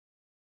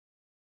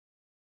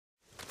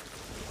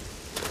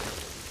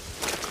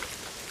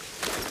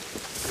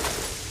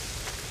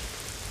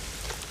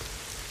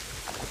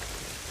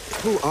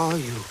Who are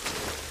you?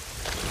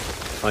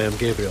 I am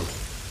Gabriel.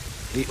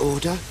 The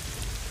Order?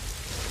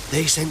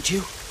 They sent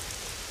you?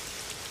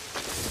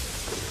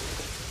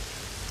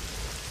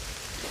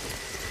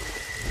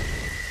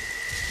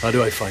 How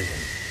do I find him?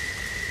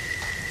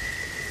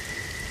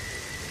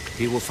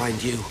 He will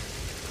find you.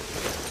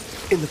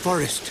 In the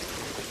forest.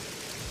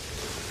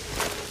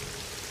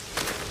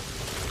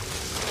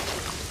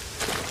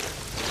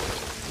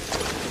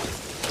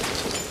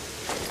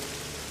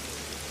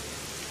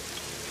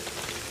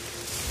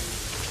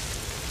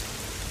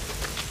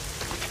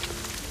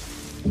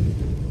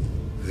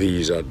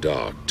 These are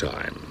dark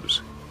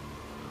times.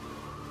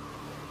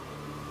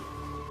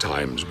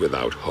 Times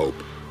without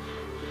hope.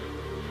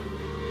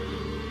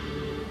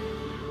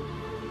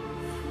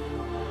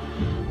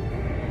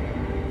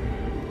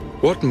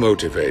 What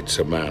motivates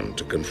a man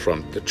to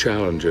confront the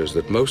challenges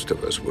that most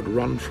of us would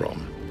run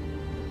from?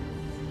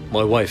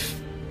 My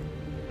wife,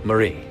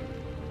 Marie,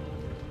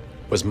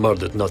 was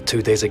murdered not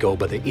 2 days ago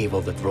by the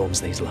evil that roams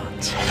these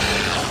lands.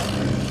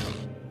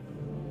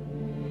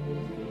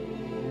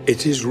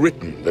 It is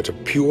written that a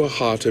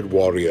pure-hearted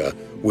warrior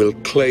will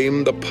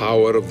claim the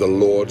power of the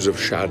Lords of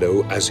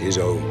Shadow as his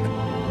own.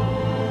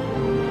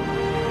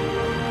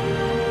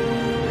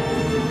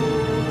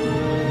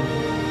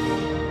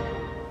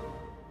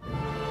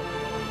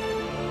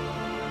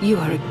 You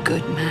are a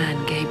good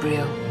man,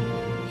 Gabriel.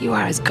 You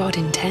are as God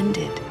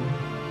intended.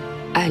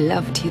 I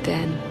loved you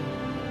then,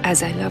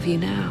 as I love you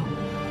now.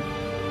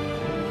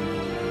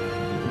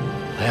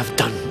 I have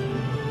done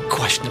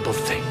questionable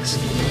things.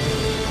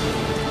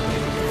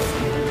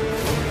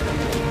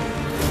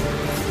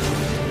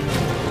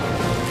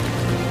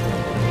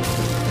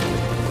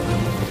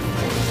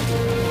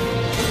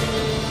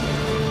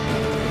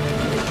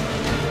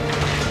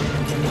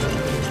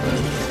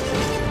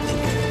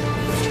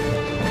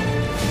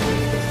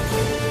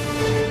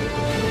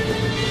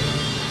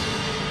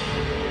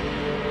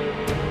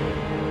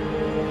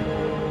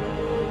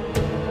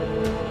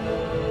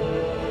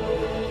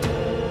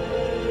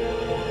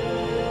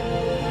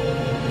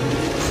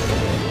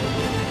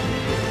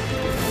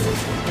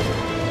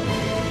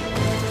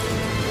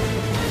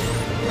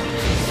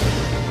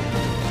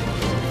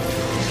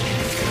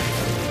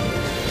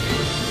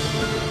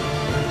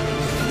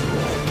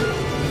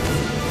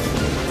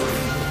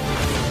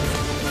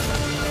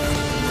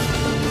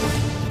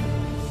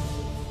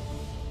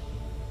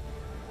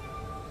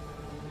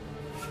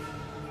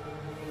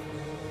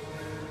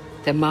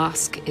 The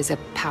mask is a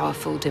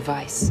powerful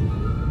device.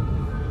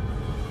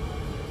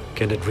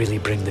 Can it really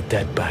bring the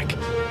dead back?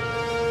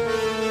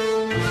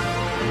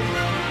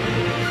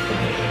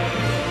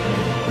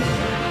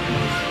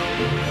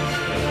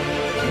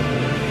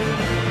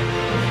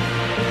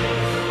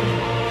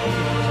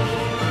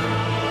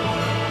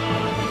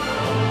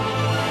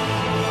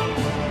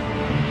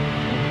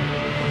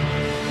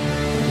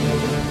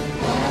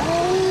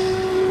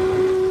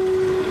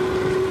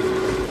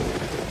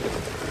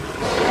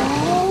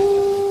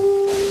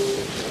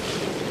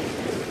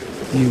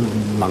 You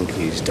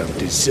monkeys don't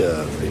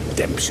deserve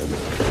redemption.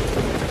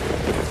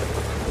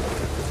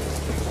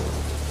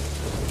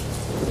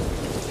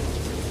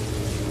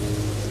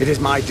 It is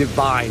my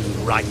divine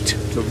right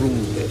to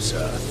rule this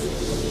earth.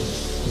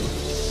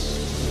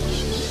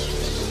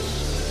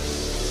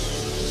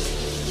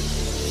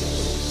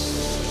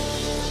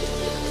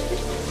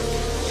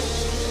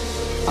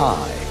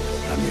 I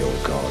am your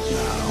god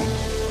now,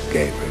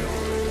 Gabriel.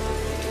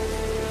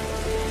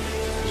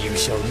 You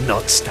shall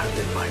not stand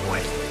in my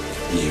way.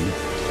 You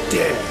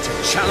dare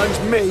to challenge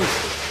me?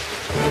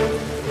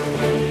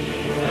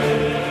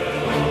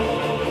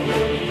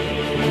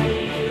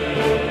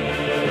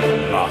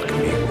 Mark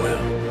me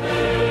well.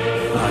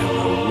 I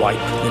will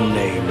wipe the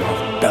name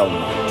of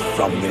Belmont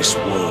from this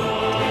world.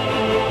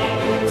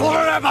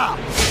 Forever!